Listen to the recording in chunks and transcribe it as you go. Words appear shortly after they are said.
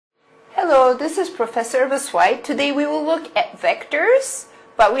Hello, this is Professor Baswai. Today we will look at vectors,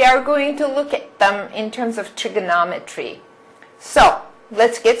 but we are going to look at them in terms of trigonometry. So,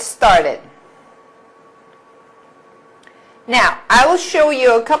 let's get started. Now, I will show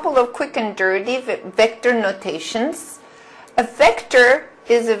you a couple of quick and dirty vector notations. A vector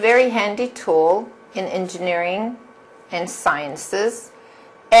is a very handy tool in engineering and sciences,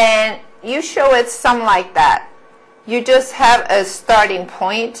 and you show it some like that. You just have a starting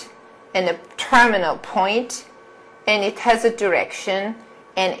point and a terminal point, and it has a direction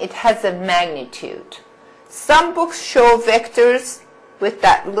and it has a magnitude. Some books show vectors with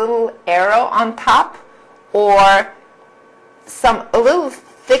that little arrow on top, or a little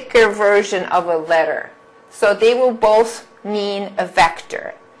thicker version of a letter. So they will both mean a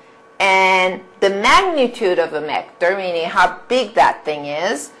vector. And the magnitude of a vector, meaning how big that thing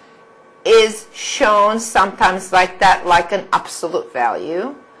is shown sometimes like that, like an absolute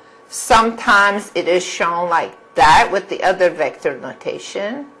value. Sometimes it is shown like that with the other vector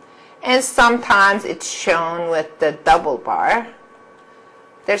notation. And sometimes it's shown with the double bar.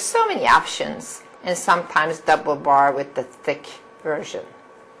 There's so many options, and sometimes double bar with the thick version.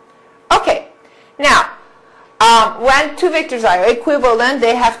 Okay, now, when two vectors are equivalent,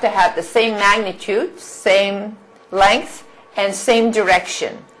 they have to have the same magnitude, same length, and same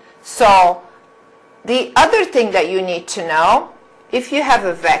direction. So, the other thing that you need to know, if you have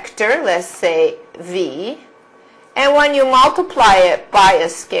a vector, let's say v, and when you multiply it by a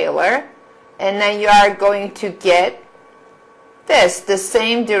scalar, and then you are going to get this, the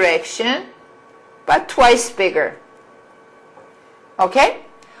same direction, but twice bigger. Okay?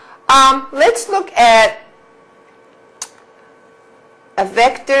 Let's look at a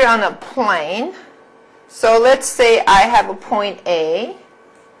vector on a plane. So let's say I have a point A,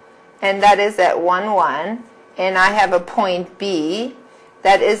 and that is at 1, 1, and I have a point B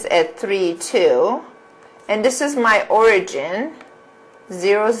that is at 3, 2, and this is my origin,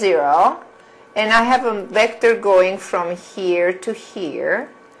 0, 0, and I have a vector going from here to here.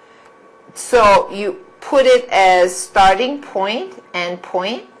 So you put it as starting point, end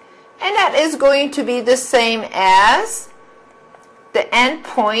point, and that is going to be the same as the end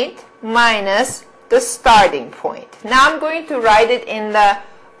point minus the starting point. Now I'm going to write it in the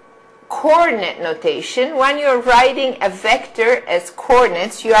coordinate notation. When you're writing a vector as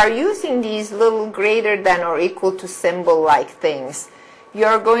coordinates, you are using these little greater than or equal to symbol like things.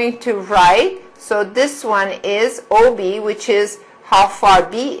 You're going to write, so this one is OB, which is how far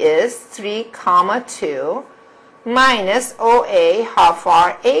B is, 3, 2, minus OA, how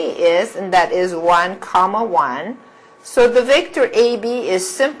far A is, and that is 1, 1. So the vector AB is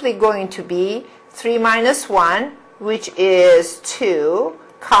simply going to be 3 minus 1, which is 2,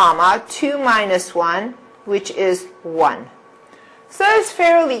 2 minus 1, which is 1. So it's a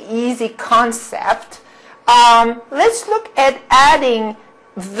fairly easy concept. Let's look at adding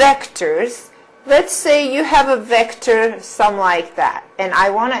vectors. Let's say you have a vector some like that, and I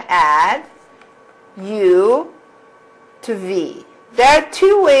want to add U to V. There are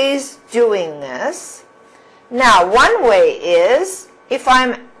two ways doing this. Now, one way is, if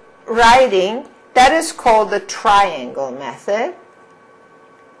I'm writing, that is called the triangle method.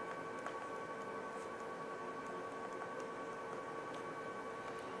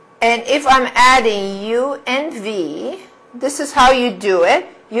 And if I'm adding U and V, this is how you do it.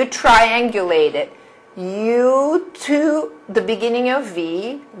 You triangulate it. U to the beginning of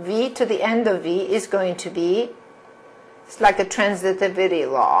V, V to the end of V is going to be, it's like a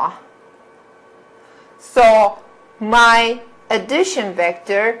transitivity law. So my addition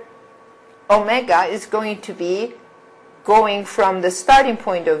vector, omega, is going to be going from the starting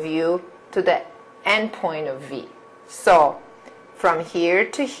point of U to the end point of V. So from here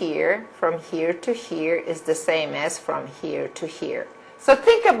to here, from here to here is the same as from here to here. So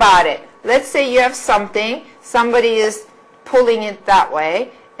think about it. Let's say you have something, somebody is pulling it that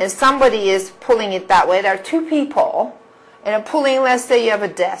way, and somebody is pulling it that way. There are two people, and pulling, let's say you have a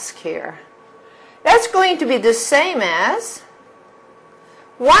desk here. That's going to be the same as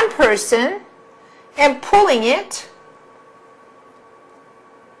one person and pulling it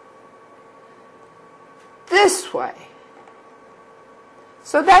this way.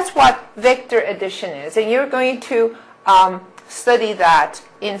 So that's what vector addition is, and you're going to study that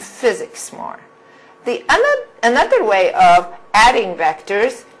in physics more. Another way of adding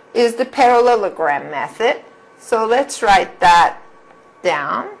vectors is the parallelogram method. So let's write that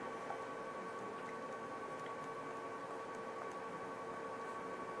down.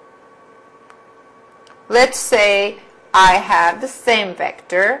 Let's say I have the same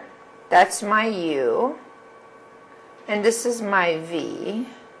vector, that's my U, and this is my V.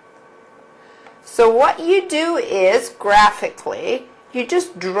 So what you do is, graphically, you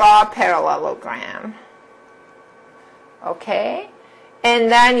just draw a parallelogram. Okay?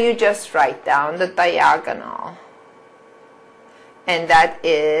 And then you just write down the diagonal. And that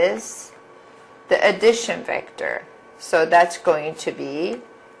is the addition vector. So that's going to be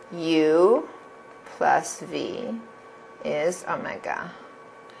u plus v is omega.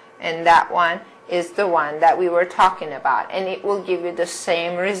 And that one is the one that we were talking about. And it will give you the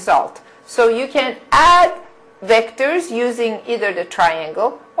same result. So you can add vectors using either the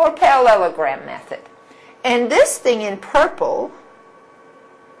triangle or parallelogram method. And this thing in purple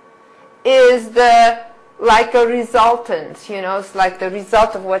is like a resultant, you know, it's like the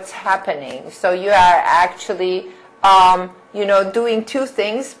result of what's happening. So you are actually, you know, doing two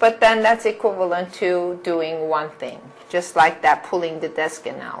things, but then that's equivalent to doing one thing, just like that pulling the desk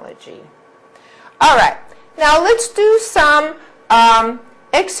analogy. All right, now let's do some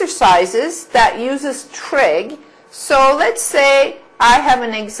exercises that uses trig. So let's say I have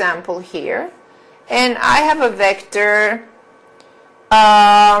an example here, and I have a vector,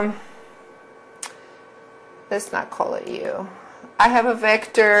 let's not call it u. I have a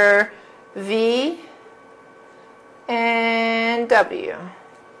vector v and w,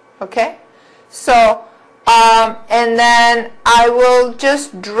 okay? So, and then I will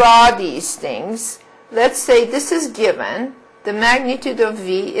just draw these things. Let's say this is given. The magnitude of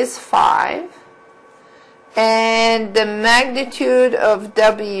v is 5. And the magnitude of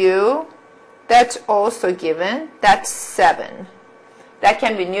w, that's also given. That's 7. That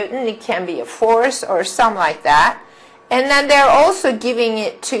can be Newton, it can be a force or something like that. And then they're also giving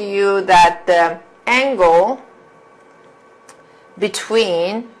it to you that the angle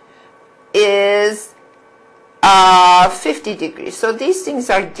between is 50 degrees. So these things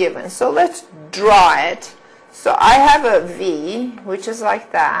are given. So let's draw it. So I have a V, which is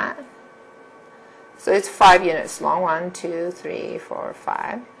like that. So it's 5 units long. 1, 2, 3, 4,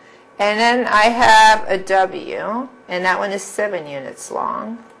 5. And then I have a W, and that one is 7 units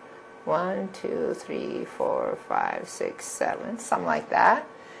long. 1, 2, 3, 4, 5, 6, 7, something like that.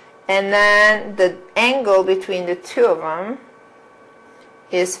 And then the angle between the two of them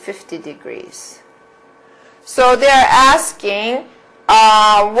is 50 degrees. So they're asking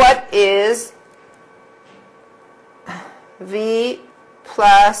what is V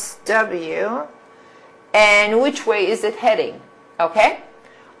plus W and which way is it heading, okay?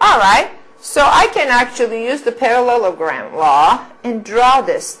 All right, so I can actually use the parallelogram law and draw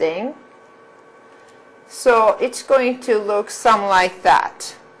this thing. So it's going to look something like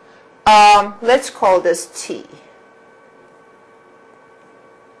that. Let's call this T.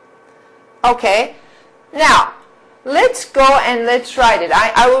 Okay, now let's go and let's write it.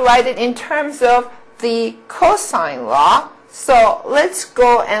 I will write it in terms of the cosine law. So let's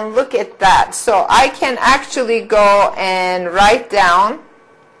go and look at that. So I can actually go and write down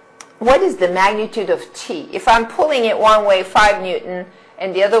what is the magnitude of T. If I'm pulling it one way, 5 Newton,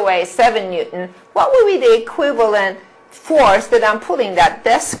 and the other way, 7 Newton, what would be the equivalent force that I'm pulling that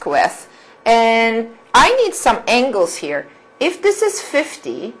desk with? And I need some angles here. If this is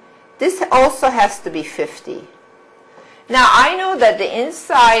 50, this also has to be 50. Now I know that the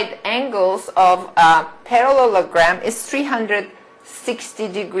inside angles of a parallelogram is 360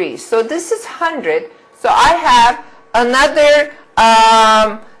 degrees. So this is 100. So I have another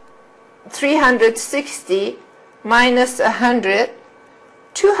 360 minus 100,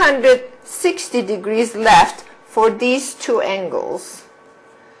 260 degrees left for these two angles.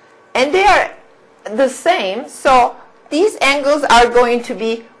 And they are the same, so these angles are going to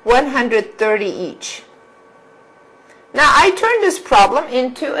be 130 each. Now I turn this problem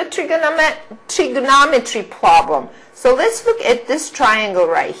into a trigonometry problem. So let's look at this triangle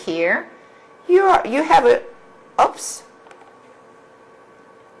right here. You have a, oops.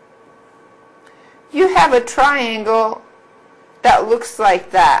 You have a triangle that looks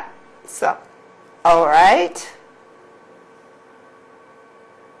like that. So, all right.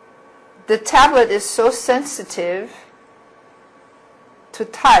 The tablet is so sensitive to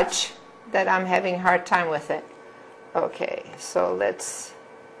touch that I'm having a hard time with it. Okay, so let's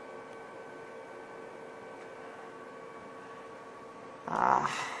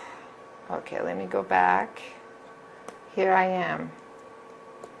okay, let me go back. Here I am.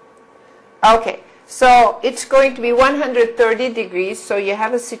 Okay, so it's going to be 130 degrees, so you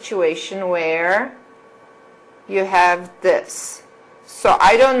have a situation where you have this. So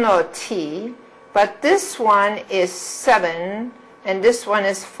I don't know T, but this one is 7 and this one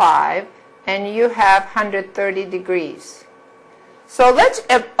is 5, and you have 130 degrees. So let's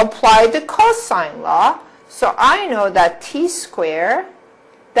apply the cosine law. So I know that T squared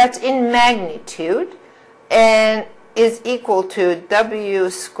that's in magnitude and is equal to W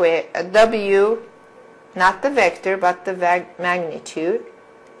squared, W, not the vector, but the magnitude,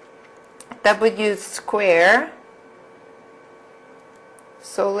 W squared.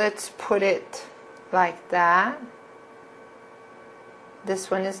 So let's put it like that.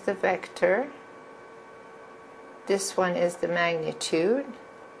 This one is the vector. This one is the magnitude.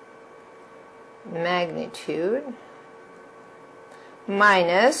 Magnitude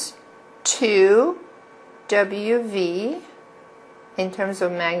minus 2WV in terms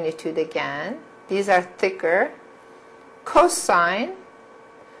of magnitude again. These are thicker. Cosine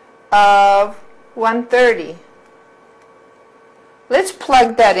of 130. Let's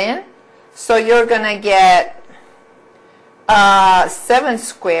plug that in. So you're going to get 7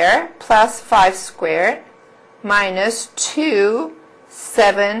 squared plus 5 squared minus 2,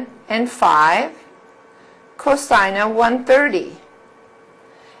 7, and 5 cosine of 130.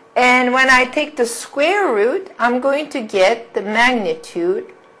 And when I take the square root, I'm going to get the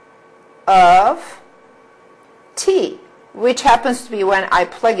magnitude of t, which happens to be, when I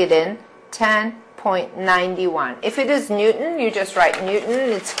plug it in, 10.91. If it is Newton, you just write Newton.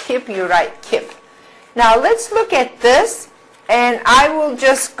 It's kip, you write kip. Now let's look at this, and I will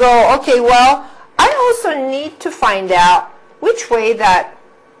just go, okay, well, I also need to find out which way that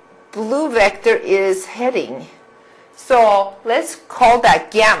blue vector is heading. So let's call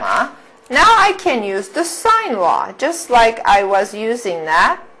that gamma. Now I can use the sine law, just like I was using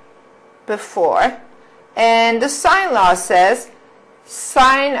that before. And the sine law says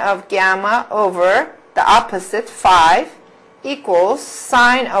sine of gamma over the opposite 5 equals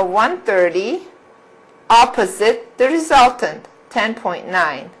sine of 130 opposite the resultant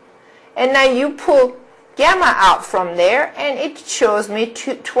 10.9. And now you pull gamma out from there, and it shows me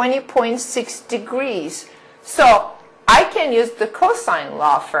 20.6 degrees. So I can use the cosine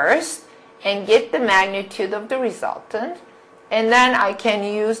law first and get the magnitude of the resultant, and then I can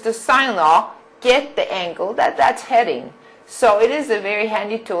use the sine law, get the angle that's heading. So it is a very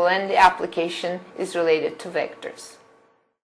handy tool, and the application is related to vectors.